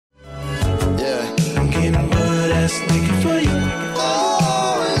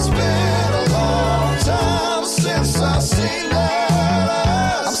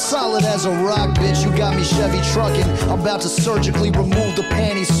trucking. I'm about to surgically remove the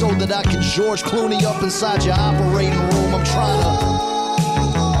panties so that I can George Clooney up inside your operating room. I'm trying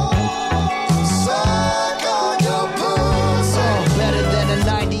to suck on your pussy. Better than a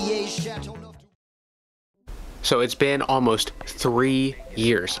 98 Chateau. So it's been almost 3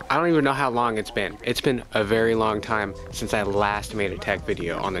 years. I don't even know how long it's been. It's been a very long time since I last made a tech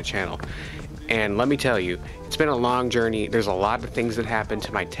video on the channel. And let me tell you, it's been a long journey. There's a lot of things that happened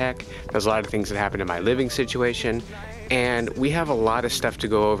to my tech. There's a lot of things that happened in my living situation. And we have a lot of stuff to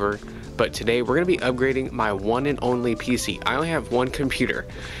go over. But today we're gonna be upgrading my one and only PC. I only have one computer.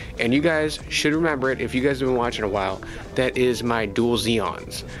 And you guys should remember it, if you guys have been watching a while, that is my dual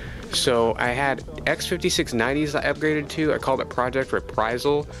Xeons. So I had X5690s I upgraded to. I called it Project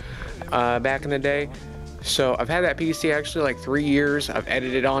Reprisal back in the day. So I've had that PC actually like 3 years. I've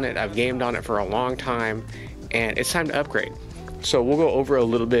edited on it, I've gamed on it for a long time, and it's time to upgrade. So we'll go over a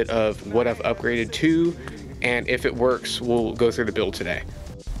little bit of what I've upgraded to, and if it works, we'll go through the build today.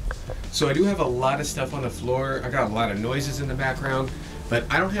 So I do have a lot of stuff on the floor. I got a lot of noises in the background, but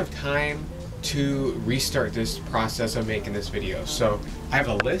I don't have time to restart this process of making this video. So I have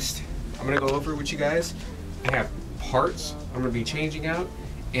a list I'm gonna go over with you guys. I have parts I'm gonna be changing out,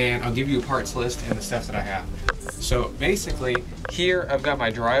 and I'll give you a parts list and the stuff that I have. So basically, here I've got my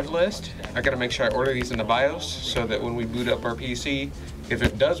drive list. I gotta make sure I order these in the BIOS so that when we boot up our PC, if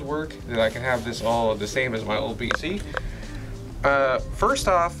it does work, then I can have this all the same as my old PC. First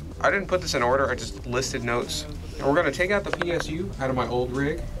off, I didn't put this in order, I just listed notes. And we're gonna take out the PSU out of my old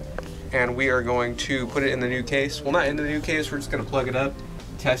rig, and we are going to put it in the new case. Well, not in the new case, we're just gonna plug it up,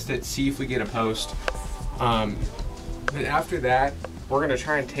 test it, see if we get a post. Then after that, we're gonna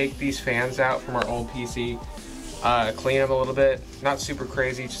try and take these fans out from our old PC, clean them a little bit, not super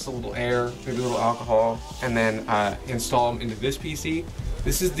crazy, just a little air, maybe a little alcohol, and then install them into this PC.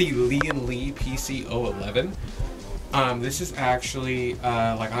 This is the Lian PC3L-12800R DDR3. This is actually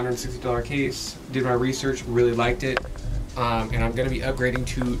like $160 case. Did my research, really liked it. And I'm going to be upgrading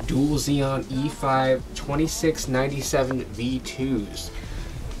to dual Xeon E5 2697 V2s.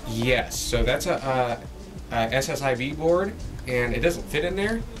 Yes, so that's a SSIB board, and it doesn't fit in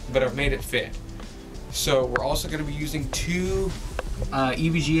there, but I've made it fit. So we're also going to be using two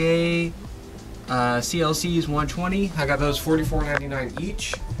EVGA CLCs 120. I got those $44.99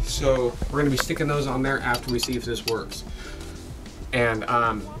 each. So we're going to be sticking those on there after we see if this works. And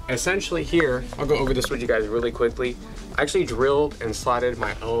essentially here, I'll go over this with you guys really quickly. I actually drilled and slotted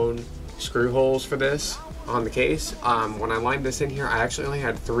my own screw holes for this on the case. When I lined this in here, I actually only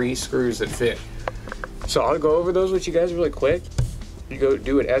had 3 screws that fit. So I'll go over those with you guys really quick. You go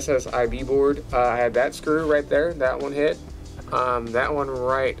do an SSIB board. I had that screw right there, that one hit. That one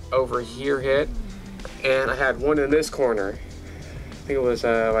right over here hit. And I had one in this corner. I think it was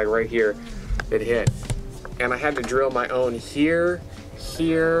like right here, it hit. And I had to drill my own here,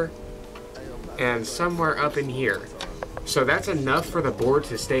 here, and somewhere up in here. So that's enough for the board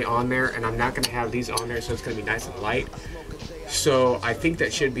to stay on there, and I'm not gonna have these on there, so it's gonna be nice and light. So I think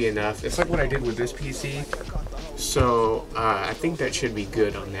that should be enough. It's like what I did with this PC. So I think that should be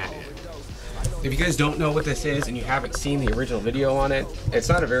good on that end. If you guys don't know what this is and you haven't seen the original video on it, it's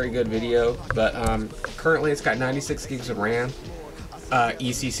not a very good video, but currently it's got 96 gigs of RAM,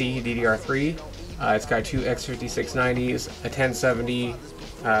 ECC DDR3. It's got 2 X5690s, a 1070,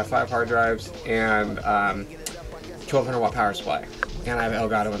 5 hard drives, and 1200 watt power supply. And I have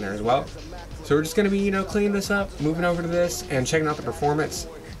Elgato in there as well. So we're just gonna be, you know, cleaning this up, moving over to this, and checking out the performance.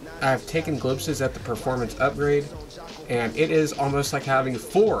 I've taken glimpses at the performance upgrade, and it is almost like having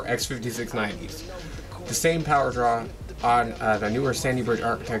 4 X5690s. The same power draw on the newer Sandy Bridge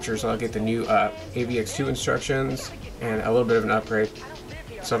architecture, so I'll get the new AVX2 instructions and a little bit of an upgrade.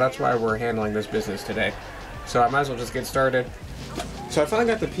 So that's why we're handling this business today. So I might as well just get started. So I finally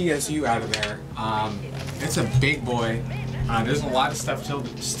got the PSU out of there. It's a big boy. There's a lot of stuff still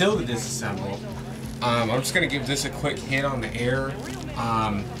to disassemble. I'm just gonna give this a quick hit on the air,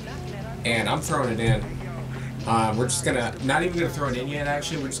 and I'm throwing it in. We're just gonna, not even gonna throw it in yet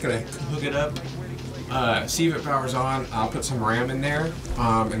actually, we're just gonna hook it up, see if it powers on. I'll put some RAM in there,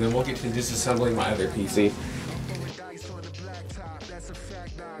 and then we'll get to disassembling my other PC.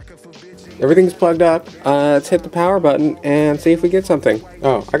 Everything's plugged up. Let's hit the power button and see if we get something.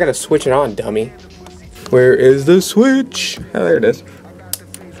 Oh, I gotta switch it on, dummy. Where is the switch? Oh, there it is.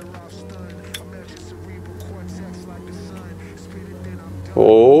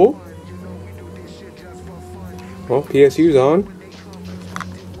 Oh. Well, PSU's on.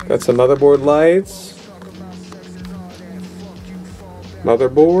 Got some motherboard lights.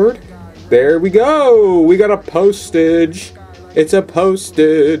 Motherboard. There we go. We got a postage. It's a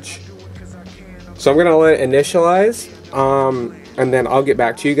postage. So I'm gonna let it initialize, and then I'll get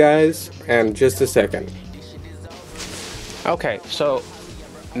back to you guys in just a second. Okay, so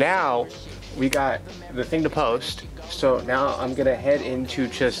now we got the thing to post. So now I'm gonna head into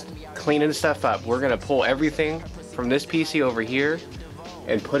just cleaning stuff up. We're gonna pull everything from this PC over here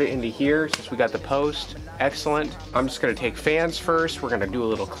and put it into here since we got the post. Excellent. I'm just gonna take fans first. We're gonna do a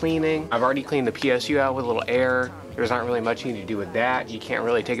little cleaning. I've already cleaned the PSU out with a little air. There's not really much you need to do with that. You can't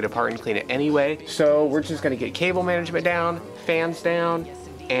really take it apart and clean it anyway. So we're just gonna get cable management down, fans down,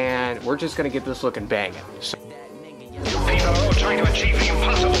 and we're just gonna get this looking banging. So These are all trying to achieve the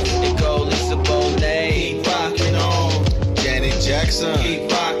impossible. It goes Lisa Bonet, keep rocking on. Janet Jackson, keep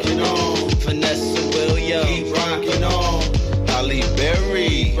rocking on. Vanessa Williams, keep rocking on. Holly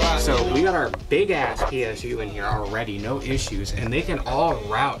Berry. So we got our big ass PSU in here already, no issues, and they can all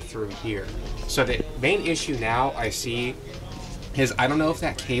route through here. So the main issue now I see is I don't know if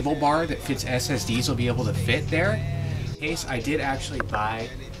that cable bar that fits SSDs will be able to fit there. In case I did actually buy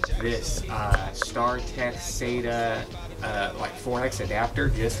this StarTech SATA like 4X adapter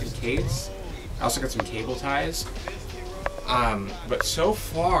just in case. I also got some cable ties. But so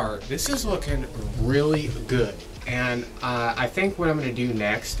far this is looking really good. And I think what I'm going to do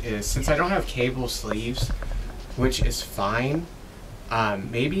next is, since I don't have cable sleeves, which is fine,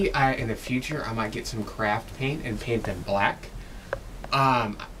 maybe in the future I might get some craft paint and paint them black.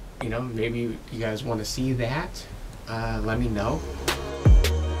 You know, maybe you guys want to see that. Let me know.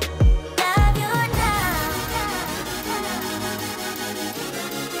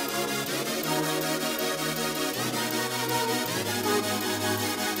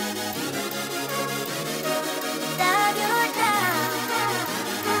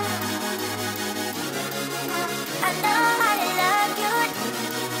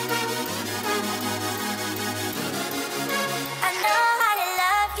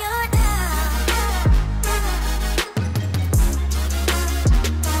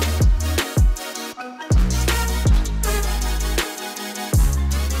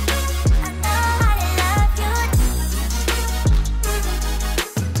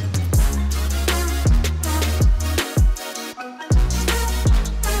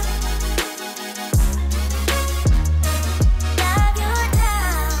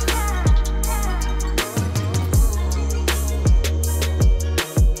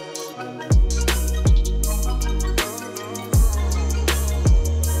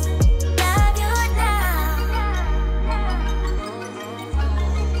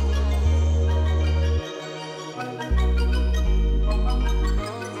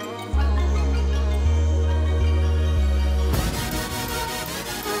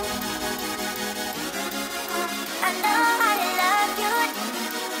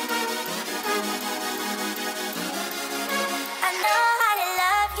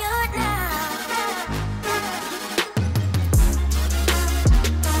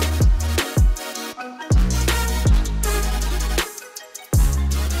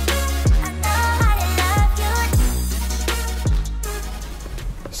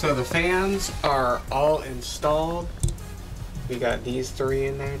 So the fans are all installed. We got these three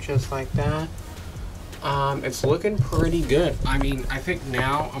in there just like that. It's looking pretty good. I mean, I think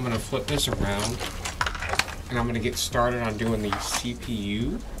now I'm gonna flip this around and I'm gonna get started on doing the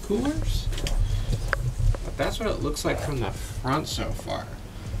CPU coolers. But that's what it looks like from the front so far.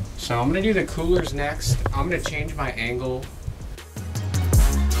 So I'm gonna do the coolers next. I'm gonna change my angle.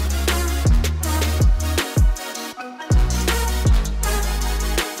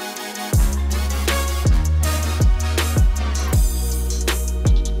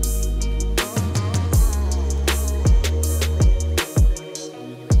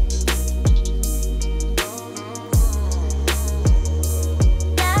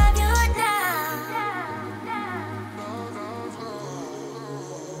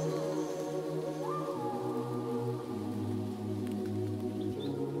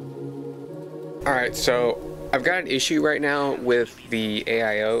 Alright, so I've got an issue right now with the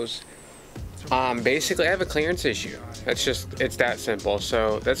AIOs. Basically I have a clearance issue. It's that simple.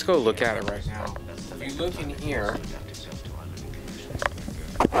 So let's go look at it right now. If you look in here,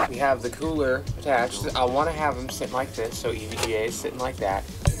 we have the cooler attached. I want to have them sitting like this, so EVGA is sitting like that.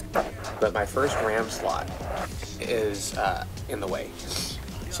 But my first RAM slot is in the way.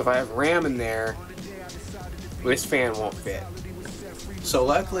 So if I have RAM in there, this fan won't fit. So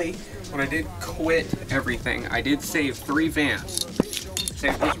luckily, when I did quit everything, I did save 3 fans.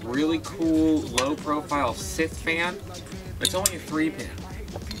 Saved this really cool low profile Sith fan. It's only a 3-pin.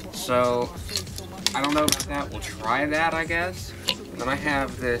 So I don't know about that. We'll try that, I guess. Then I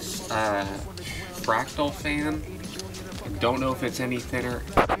have this fractal fan. I don't know if it's any thinner.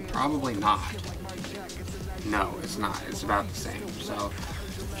 Probably not. No, it's not. It's about the same. So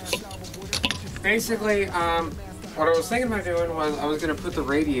basically, what I was thinking about doing was I was going to put the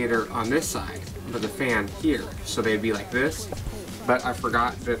radiator on this side, but the fan here, so they'd be like this. But I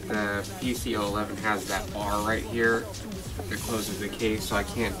forgot that the PC3L-12800R has that bar right here that closes the case, so I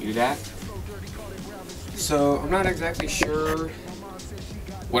can't do that. So I'm not exactly sure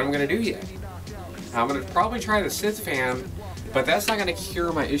what I'm going to do yet. I'm going to probably try the Sith fan, but that's not going to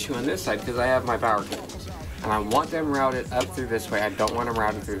cure my issue on this side because I have my power cables. And I want them routed up through this way. I don't want them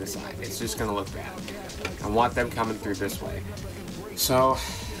routed through the side. It's just going to look bad. I want them coming through this way. So,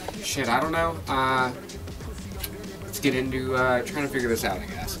 shit, I don't know. Let's get into trying to figure this out, I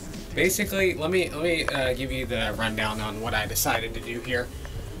guess. Basically, let me give you the rundown on what I decided to do here.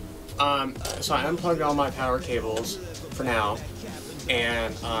 So I unplugged all my power cables for now,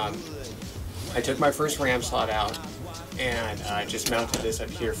 and I took my first RAM slot out and just mounted this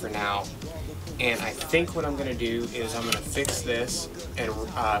up here for now. And I think what I'm going to do is I'm going to fix this and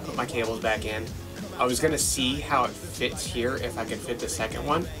put my cables back in. I was going to see how it fits here, if I could fit the second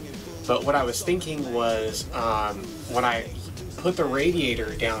one. But what I was thinking was when I put the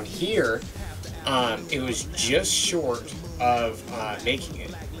radiator down here, it was just short of making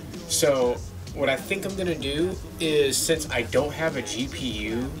it. So what I think I'm going to do is, since I don't have a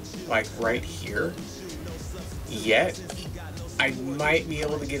GPU like right here yet, I might be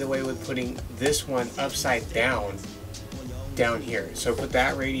able to get away with putting this one upside down here. So put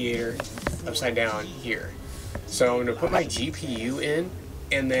that radiator upside down here. So I'm going to put my GPU in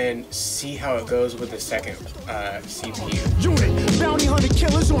and then see how it goes with the second CPU. Unit, bounty hunter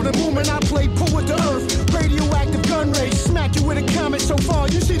killers on the moment I play pull with the earth. Radioactive gun rage, smack you with a comet so far.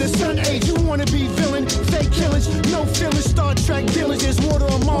 You see the sun age, you wanna be villain. Fake killers, no feelings, Star Trek dealers. There's water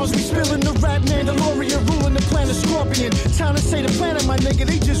on Mars, we spilling the rap Mandalorian, ruling the planet Scorpion. Time to say the planet, my nigga,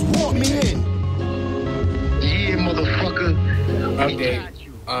 they just walk me in. Yeah, motherfucker.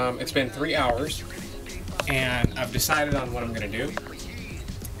 Update. It's been 3 hours, and I've decided on what I'm gonna do.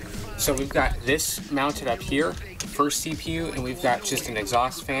 So we've got this mounted up here, first CPU, and we've got just an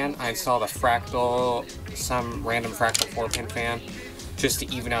exhaust fan. I installed a Fractal, some random Fractal 4-pin fan, just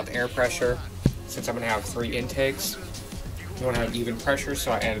to even out the air pressure, since I'm gonna have 3 intakes. You wanna have even pressure,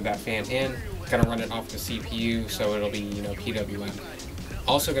 so I added that fan in. Gonna run it off the CPU, so it'll be, you know, PWM.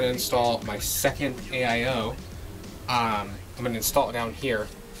 Also gonna install my second AIO. I'm gonna install it down here.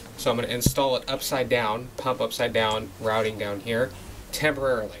 So I'm gonna install it upside down, pump upside down, routing down here,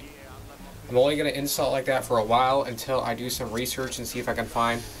 temporarily. I'm only going to install it like that for a while until I do some research and see if I can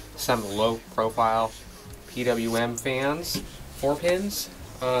find some low profile PWM fans, 4 pins.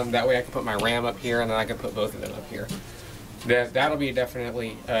 That way I can put my RAM up here and then I can put both of them up here. That'll be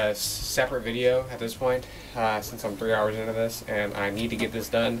definitely a separate video at this point, since I'm 3 hours into this and I need to get this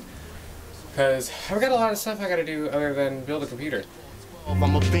done because I've got a lot of stuff I got to do other than build a computer.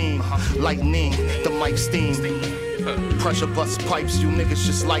 I'm a beam, lightning, the mic steam. Pressure bust pipes, you niggas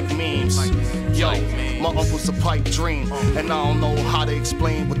just like memes. Yo, my uncle's a pipe dream, and I don't know how to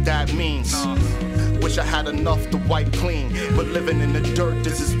explain what that means. Wish I had enough to wipe clean, but living in the dirt,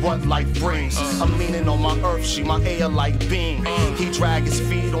 this is what life brings. I'm leaning on my earth, she my air like beam. He drag his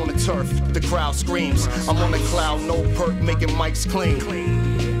feet on the turf, the crowd screams. I'm on the cloud, no perk, making mics clean.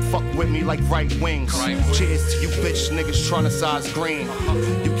 Fuck with me like right wings. Cheers to you bitch niggas trying to size green.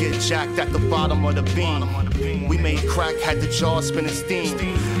 You get jacked at the bottom of the beam. We made crack, had the jaw spinning steam.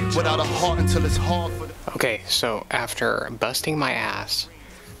 Without a heart until it's hard for the... Okay, so after busting my ass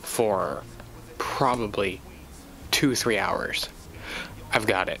for probably 2-3 hours, I've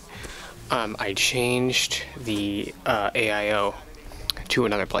got it. I changed the AIO to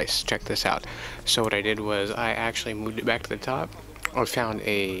another place. Check this out. So what I did was I actually moved it back to the top. I found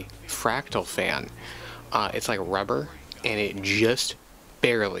a Fractal fan. It's like rubber, and it just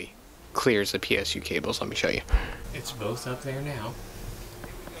barely clears the PSU cables. Let me show you. It's both up there now.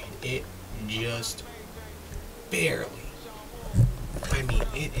 It just barely. I mean,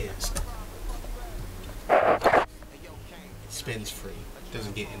 it is. It spins free.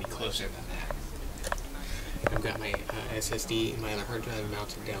 Doesn't get any closer than that. I've got my SSD and my other hard drive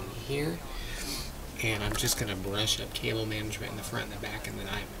mounted down here. And I'm just gonna brush up cable management in the front and the back, and then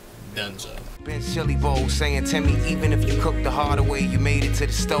I'm donezo. Been chili bowl saying to me, even if you cook the harder way, you made it to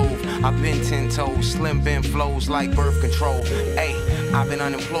the stove. I've been 10 toes, slim bend flows like birth control. Hey, I've been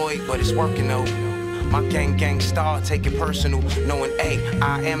unemployed, but it's working though. My gang star, take it personal. Knowing,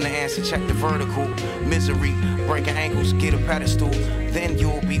 I am the answer, check the vertical. Misery, breaking ankles, get a pedestal. Then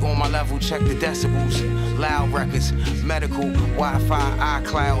you'll be on my level, check the decibels. Loud records, medical, Wi-Fi,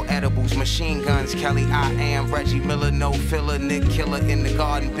 iCloud, edibles, machine guns, Kelly, I am Reggie Miller, no filler, Nick Killer in the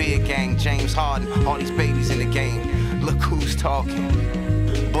garden, beer gang, James Harden, all these babies in the game. Look who's talking.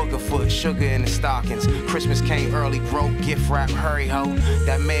 Boogerfoot, sugar in the stockings. Christmas came early, broke, gift wrap, hurry ho.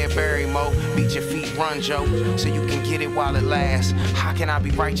 That Mayberry mo, beat your feet, run Joe, so you can get it while it lasts. How can I be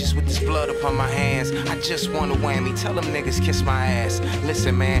righteous with this blood upon my hands? I just want a whammy, tell them niggas kiss my ass.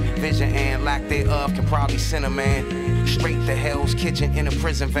 Listen man, vision and lack thereof can probably send a man straight to Hell's Kitchen in a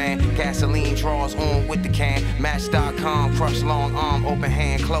prison van. Gasoline draws on with the can. Match.com, crush long arm, open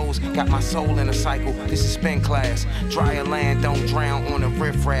hand, close. Got my soul in a cycle, this is spin class. Drier land, don't drown on a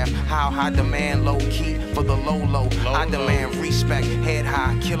riffraff. How high demand, low key for the low. I demand respect, head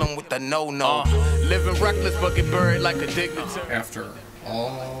high, kill him with the no. Living reckless but get buried like a dignitary. After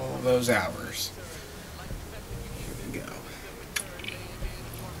all those hours. Here we go.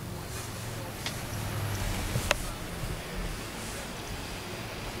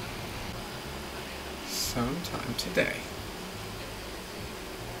 Sometime today.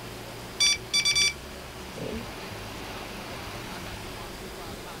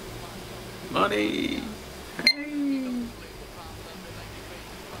 Money. Hey.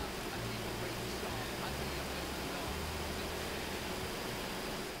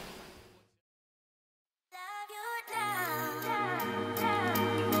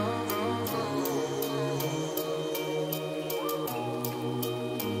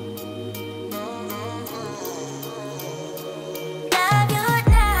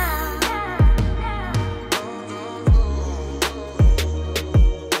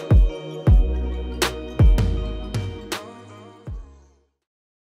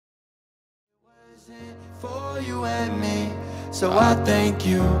 For you and me, so I thank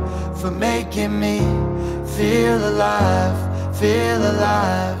you for making me feel alive, feel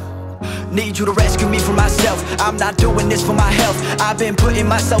alive. Need you to rescue me from myself. I'm not doing this for my health. I've been putting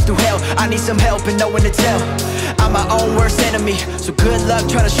myself through hell. I need some help and no one to tell. I'm my own worst enemy, so good luck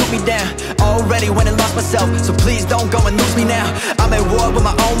trying to shoot me down. Already went and lost myself, so please don't go and lose me now. I'm at war with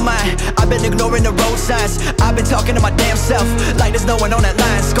my own mind. I've been ignoring the road signs. I've been talking to my damn self like there's no one on that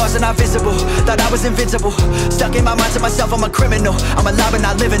line. Scars are not visible, thought I was invincible. Stuck in my mind to myself, I'm a criminal. I'm alive and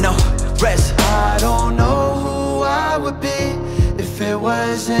not living, no rest. I don't know who I would be if it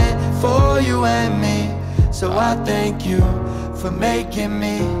wasn't for you and me. So I thank you for making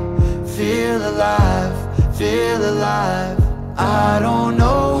me feel alive, feel alive. I don't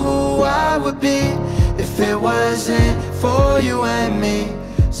know who I would be if it wasn't for you and me.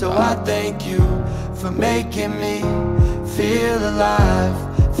 So I thank you for making me feel alive,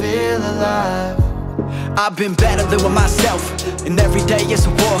 feel alive. I've been battling with myself, and every day it's a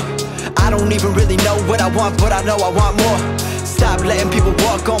war. I don't even really know what I want, but I know I want more. Stop letting people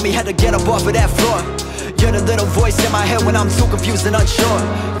walk on me, had to get up off of that floor. You're the little voice in my head when I'm too confused and unsure.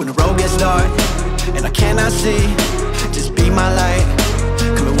 When the road gets dark, and I cannot see, just be my light,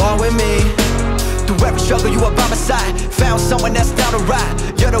 come and walk with me. Through every struggle you are by my side, found someone that's down to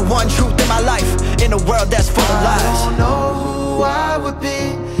ride. You're the one truth in my life, in a world that's full of lies. I don't know who I would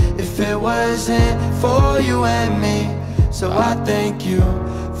be if it wasn't for you and me. So I thank you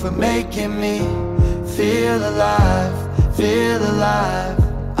for making me feel alive, feel alive.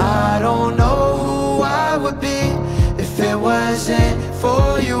 I don't know who I would be if it wasn't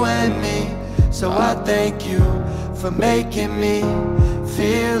for you and me. So I thank you for making me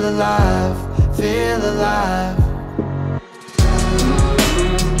feel alive, feel alive.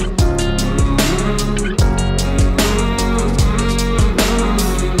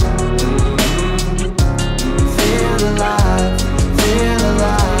 Feel alive, feel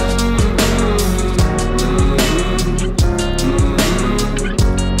alive.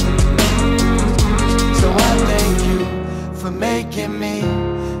 So I thank you for making me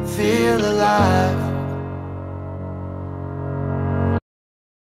feel alive.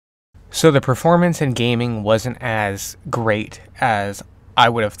 So the performance in gaming wasn't as great as I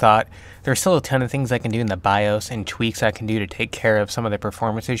would have thought. There's still a ton of things I can do in the BIOS and tweaks I can do to take care of some of the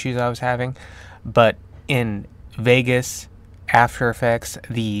performance issues I was having. But in Vegas, After Effects,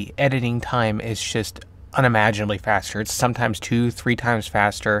 the editing time is just unimaginably faster. It's sometimes 2-3 times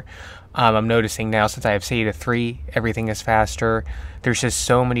faster. I'm noticing now since I have SATA 3, everything is faster. There's just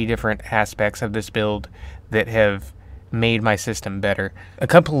so many different aspects of this build that have made my system better. A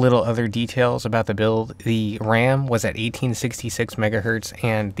couple little other details about the build. The RAM was at 1866 megahertz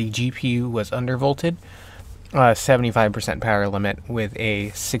and the GPU was undervolted. 75% power limit with a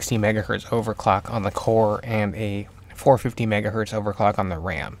 60 megahertz overclock on the core and a 450 megahertz overclock on the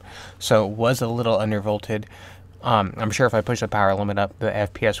RAM. So it was a little undervolted. I'm sure if I pushed the power limit up, the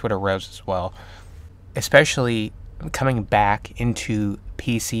FPS would have rose as well. Especially coming back into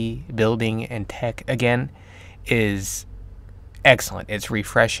PC building and tech again is excellent. It's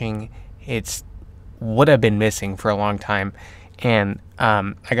refreshing. It's what I've been missing for a long time. And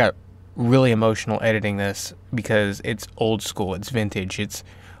I got really emotional editing this because it's old school, it's vintage, it's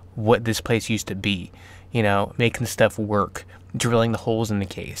what this place used to be, you know, making stuff work, drilling the holes in the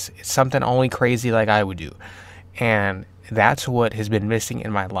case. It's something only crazy like I would do, and that's what has been missing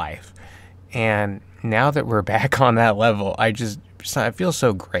in my life. And now that we're back on that level, I feel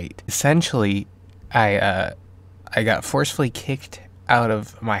so great. Essentially, I got forcefully kicked out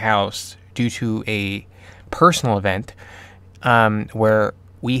of my house due to a personal event where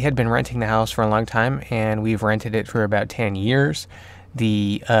we had been renting the house for a long time, and we've rented it for about 10 years.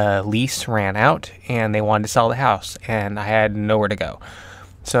 The lease ran out, and they wanted to sell the house, and I had nowhere to go.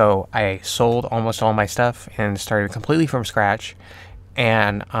 So I sold almost all my stuff and started completely from scratch.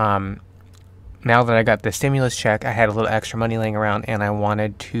 And now that I got the stimulus check, I had a little extra money laying around, and I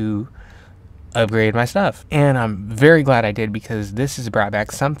wanted to upgrade my stuff. And I'm very glad I did, because this has brought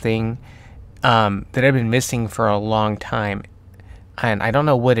back something that I've been missing for a long time. And I don't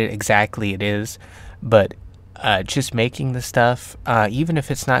know what exactly it is, but just making the stuff, even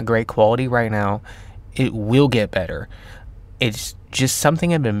if it's not great quality right now, it will get better. It's just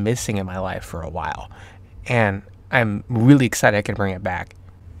something I've been missing in my life for a while, and I'm really excited I can bring it back.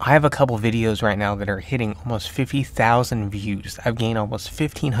 I have a couple videos right now that are hitting almost 50,000 views. I've gained almost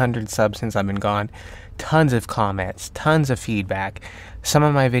 1,500 subs since I've been gone. Tons of comments, tons of feedback. Some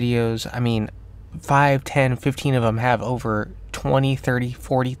of my videos, I mean, 5, 10, 15 of them have over 20, 30,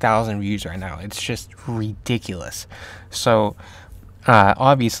 40,000 views right now. It's just ridiculous. So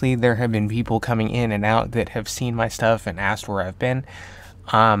obviously there have been people coming in and out that have seen my stuff and asked where I've been.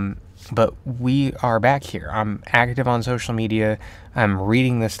 But we are back here. I'm active on social media. I'm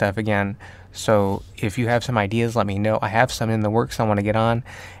reading this stuff again. So if you have some ideas, let me know. I have some in the works I want to get on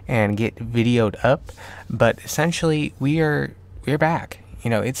and get videoed up. But essentially, we're back. You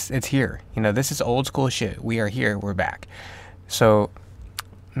know, it's here. You know, this is old school shit. We are here. We're back. So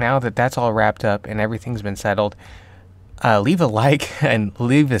now that that's all wrapped up and everything's been settled, leave a like and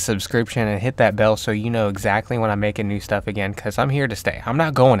leave a subscription and hit that bell so you know exactly when I'm making new stuff again, because I'm here to stay. I'm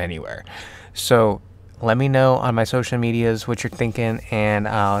not going anywhere. So let me know on my social medias what you're thinking, and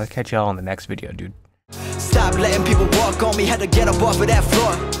I'll catch y'all in the next video, dude. Stop letting people walk on me, had to get up off of that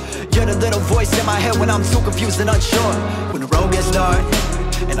floor. You're the little voice in my head when I'm too confused and unsure. When the road gets dark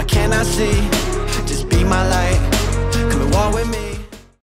and I cannot see, just be my light, come and walk with me.